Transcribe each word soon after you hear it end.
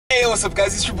Hey, what's up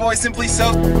guys, it's your boy Simply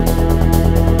So. So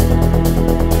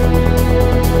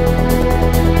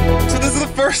this is the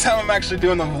first time I'm actually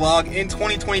doing the vlog in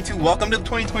 2022. Welcome to the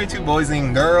 2022 boys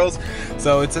and girls.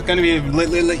 So it's gonna be a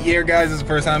lit year, guys. This is the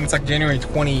first time. It's like January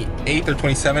 28th or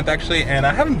 27th actually, and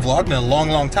I haven't vlogged in a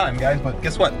long time, guys, but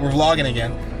guess what? We're vlogging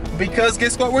again. Because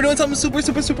guess what? We're doing something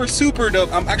super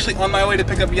dope. I'm actually on my way to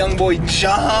pick up young boy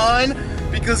John.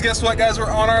 Because guess what, guys? We're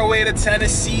on our way to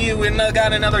Tennessee. We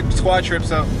got another squad trip,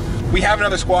 so we have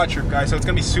another squad trip, guys. So it's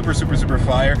gonna be super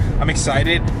fire. I'm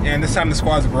excited, and this time the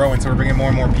squad's growing, so we're bringing more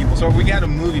and more people. So we got a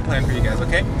movie planned for you guys,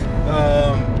 okay?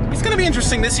 It's gonna be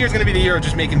interesting. This year's gonna be the year of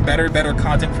just making better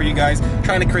content for you guys.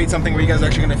 Trying to create something where you guys are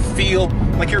actually gonna feel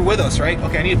like you're with us, right?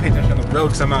 Okay, I need to pay attention on the road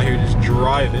because I'm out here just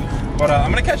driving. But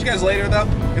I'm gonna catch you guys later, though.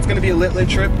 It's gonna be a lit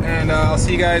trip, and I'll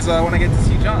see you guys when I get to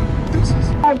see John. Deuces.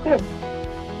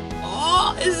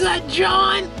 Oh, is that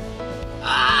John?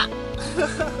 Ah!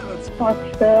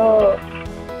 Watch out.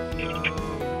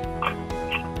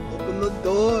 Open the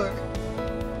door.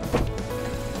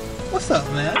 What's up,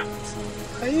 man?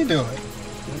 How you doing?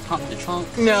 Can you pump the trunk?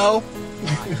 No.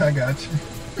 I got you.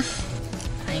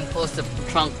 I ain't close the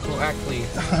trunk correctly.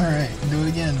 Alright, do it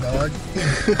again, dog.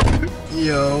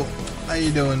 Yo, how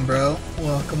you doing, bro?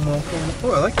 Welcome. Oh,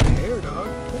 I like your hair, dog.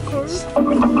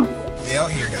 Okay. We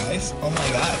out here, guys. Oh my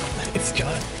god. It's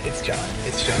John.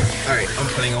 Alright, I'm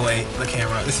putting away the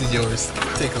camera. This is yours.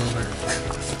 Take over.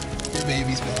 Your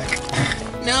baby's back.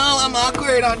 No, I'm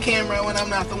awkward on camera when I'm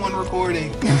not the one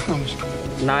recording. I'm just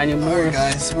kidding. Not anymore. Alright,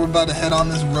 guys. We're about to head on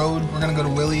this road. We're gonna go to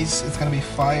Willie's. It's gonna be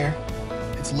fire.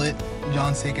 It's lit.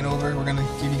 John's taking over. We're gonna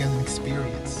give you guys an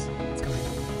experience. It's gonna be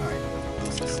alright.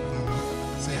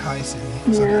 Say hi,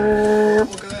 Sydney. Yep.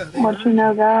 Look at that. Hey, What you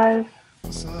know, guys?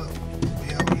 what's up?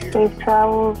 We out here. Safe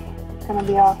travels. It's gonna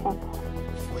be awesome.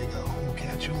 Fuego. We'll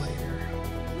catch you later.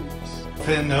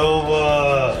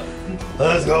 Finova.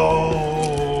 Let's go.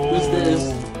 Who's this?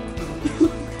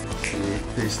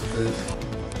 Face to face.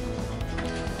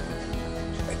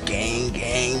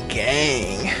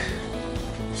 Gang.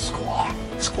 Squad.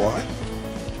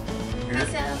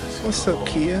 What's up,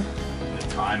 Kia? The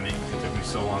timing. It took me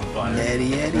so long to find it.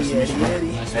 Eddie.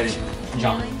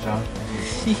 John.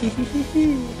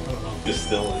 Just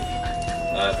still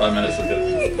 5 minutes ago.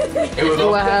 It was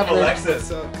What happened?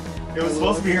 Alexis. It was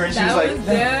supposed to be her and she was like,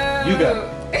 you go.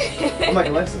 I'm like,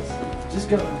 Alexis, just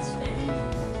go.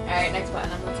 Alright, next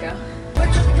platinum, let's go.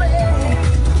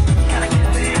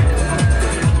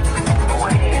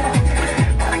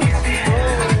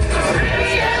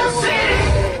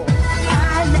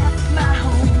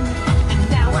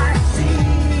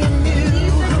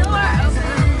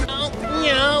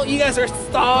 No, you guys are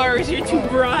stars. You're too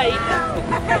bright.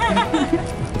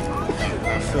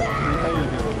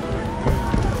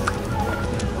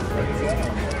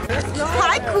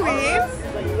 Hi, Queen!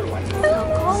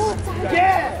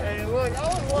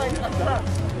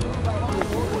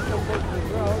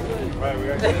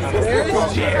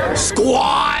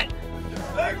 Squad!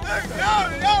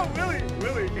 No,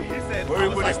 Willie. He said, where are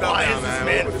we putting stuff down,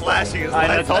 man? Flashing his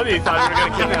lights. I told you, he thought you were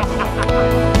going to kidnap him.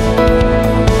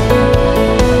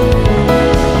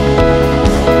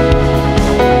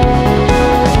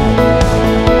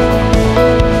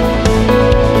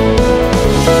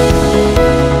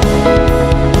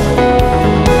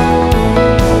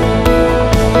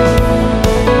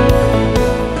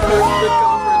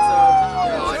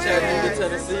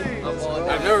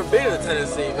 I've never been to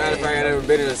Tennessee. Matter of fact, I've never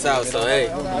been to the South, so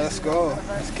hey. Let's go.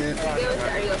 Let's get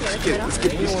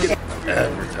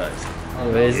Advertising.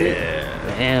 Oh, is it?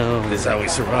 Yeah. Damn. This is how we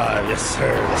survive. Yes,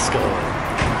 sir. Let's go.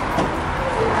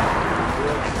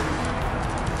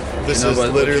 This is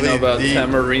literally the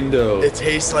tamarindo. It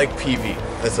tastes like PV.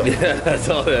 That's all. Yeah, that's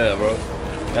all that, bro.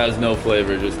 It has no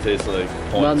flavor, it just tastes like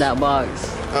points. Love that box.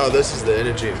 Oh, this is the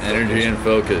energy. Energy and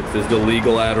focus. This is the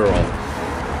legal Adderall.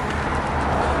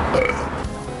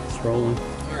 It's rolling.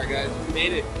 Alright guys, we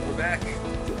made it. We're back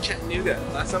to Chattanooga.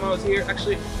 Last time I was here,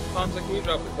 actually, Mom's like, can you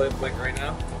drop the clip like right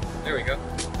now? There we go.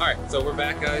 Alright, so we're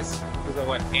back guys. It was a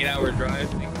 8-hour drive.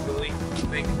 Thank you, Billy.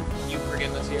 Thank you for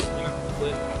getting us here. You know, the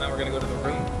clip. Now we're gonna go to the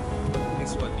room. But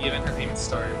guess what? The event hasn't even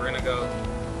started. We're gonna go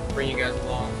bring you guys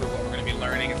along for what we're gonna be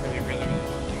learning. It's gonna be really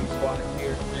interesting squad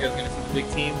here. You guys are gonna see the big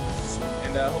team.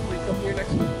 And hopefully come here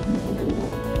next week.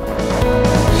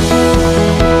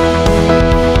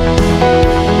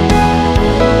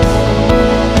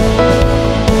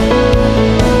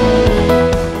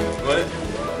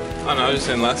 I was just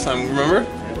saying last time, remember?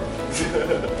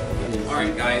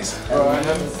 Alright guys,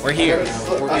 we're here.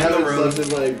 We're in the room. Slept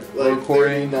in like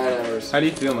 49 hours. How do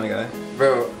you feel, my guy?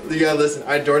 Bro, you gotta listen.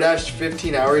 I DoorDashed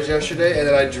 15 hours yesterday, and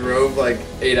then I drove like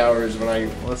 8 hours when I.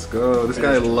 Let's go. This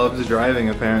guy loves driving,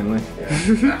 apparently.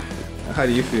 How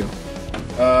do you feel?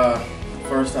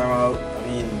 First time out. I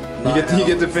mean, You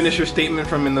get to finish your statement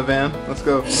from in the van. Let's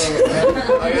go.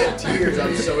 I got tears.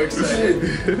 I'm so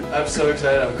excited. I'm so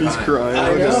excited. I'm crying. He's crying.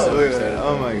 I know.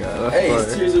 Oh my god. That's Hey, fire.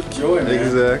 it's tears of joy, man.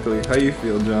 Exactly. How you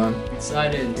feel, John?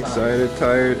 Excited. Excited,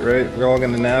 tired, right? We're all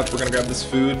gonna nap. We're gonna grab this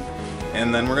food,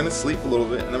 and then we're gonna sleep a little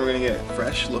bit, and then we're gonna get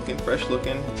fresh looking.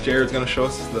 Jared's gonna show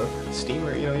us the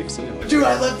steamer. You know, you've seen it. Dude,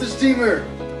 I left the steamer.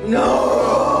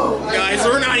 No. Guys,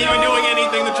 we're not even doing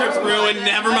anything. The trip's ruined.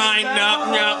 Never mind. No.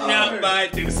 Bye.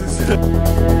 Deuces.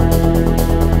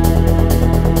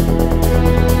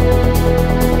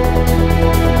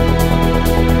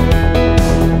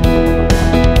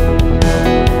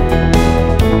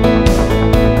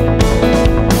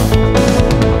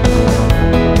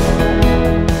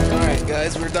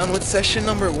 We're done with session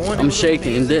number 1. I'm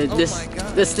shaking.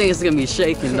 This thing is gonna be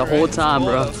shaking the whole time,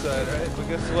 bro. Outside, right? But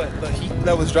guess what? The heat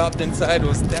that was dropped inside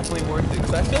was definitely worth it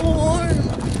because I feel warm.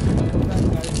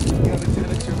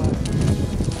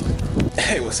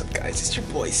 Hey, what's up, guys? It's your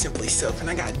boy Simply Silk, and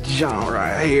I got John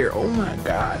right here. Oh my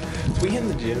God! So we in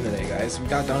the gym today, guys. We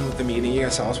got done with the meeting. You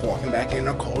guys saw us walking back in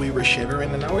our car. We were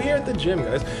shivering, and now we're here at the gym,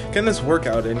 guys, getting this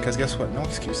workout in. Because guess what? No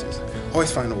excuses.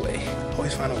 Always find a way.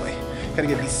 Always find a way. Gotta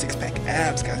get these six-pack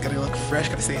abs, guys. Gotta look fresh.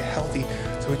 Gotta stay healthy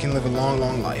so we can live a long,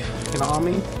 long life. You know what I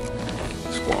mean?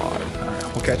 Squad. All right,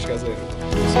 we'll catch you guys later. You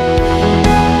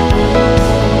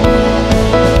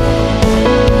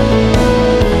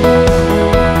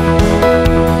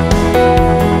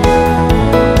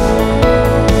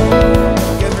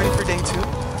guys ready for day 2?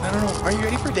 I don't know. Are you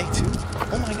ready for day 2?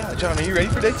 Oh my God, John, are you ready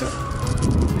for day 2?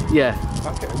 Yeah.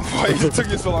 Okay. Why it took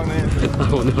you so long to answer? I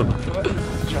don't know.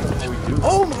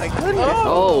 Oh my goodness!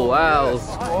 Oh wow.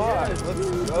 Squad, let's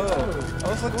go. I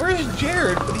was like, where's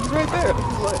Jared? But he's right there.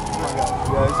 He's like, oh my God,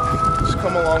 you guys, just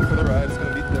come along for the ride. It's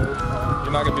gonna be dope.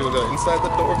 You're not gonna be able to go inside the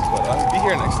doors, but I'll be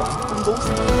here next time.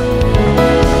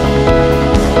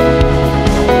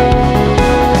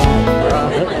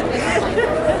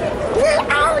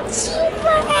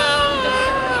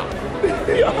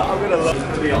 I'm gonna love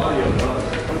to be on you.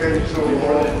 Okay, so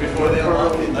before they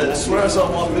unlock it, I swear I saw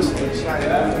them off this place. I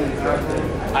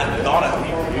thought I'd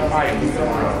be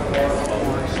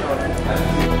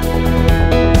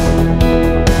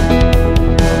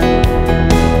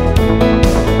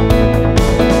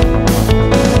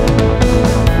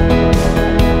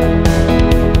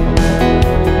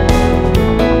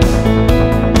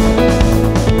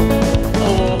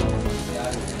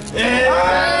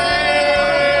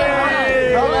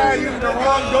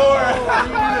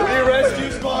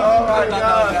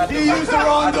He used the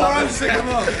wrong door. I'm sick of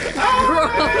him.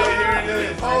 Here it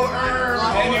is.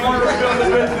 Anyone can build a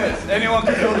business. Anyone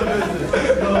can build a business.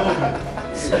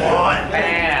 Squad.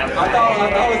 Bam. I thought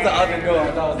it was the other door.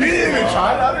 You didn't even try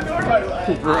the other door?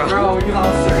 Bro, we can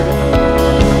all circle.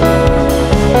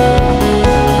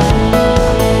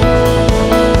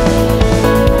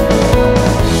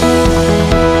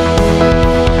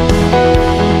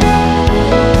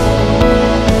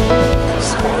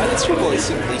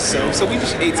 So we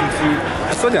just ate some food.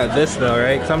 I still got this though,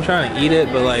 right? Because I'm trying to eat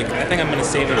it, but like I think I'm gonna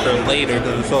save it for later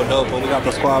because it's so dope. But we got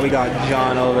the squad. We got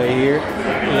John over here.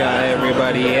 We got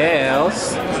everybody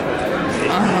else.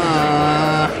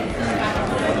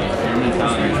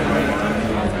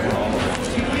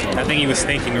 I think he was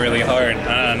thinking really hard.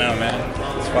 I don't know, man.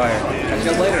 It's fire. Catch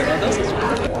you later.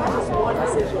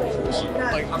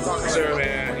 Sir,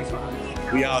 man,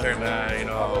 we out here, man. You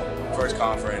know, first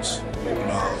conference. You know, a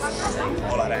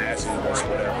whole lot of acid,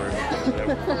 whatever.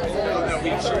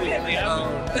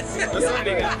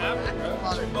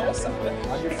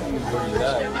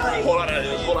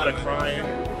 Whole lot of crying.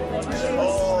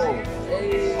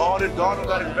 Oh, the dog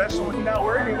got infection when he's not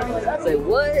working. Say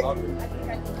what?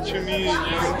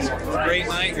 Great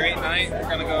night, great night. We're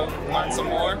gonna go learn some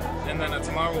more, and then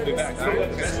tomorrow we'll be back.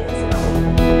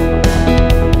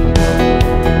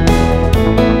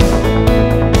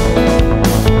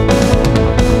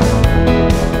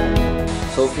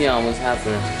 Sophia, what's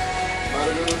happening? About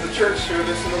to go to the church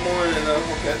service in the morning, and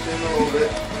we'll catch you in a little bit.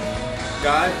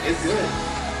 God is good.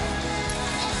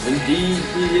 Indeed,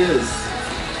 He is.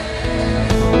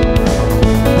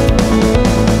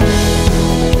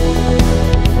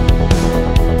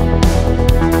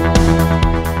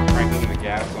 Cranking the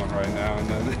gas on right now, and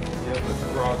then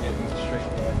we're all getting straight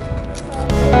back.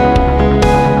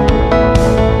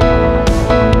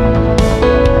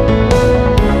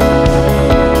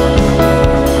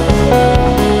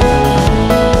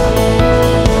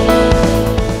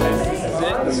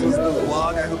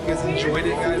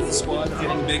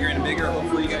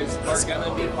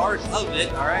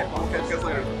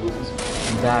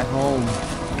 Back home.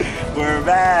 We're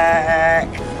back.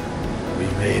 We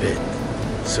made it.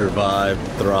 Survive,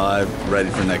 thrive,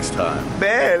 ready for next time.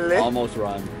 Barely. Almost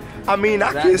rhymed. I mean,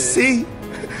 I can see.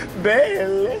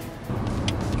 Barely. There's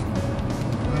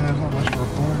not much to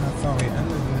record. That's how we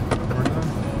ended it. We're done.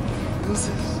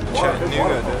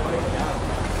 Chattanooga, dude.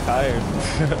 Tired.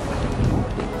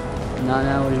 Not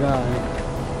now we got.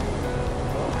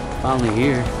 Finally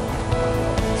here.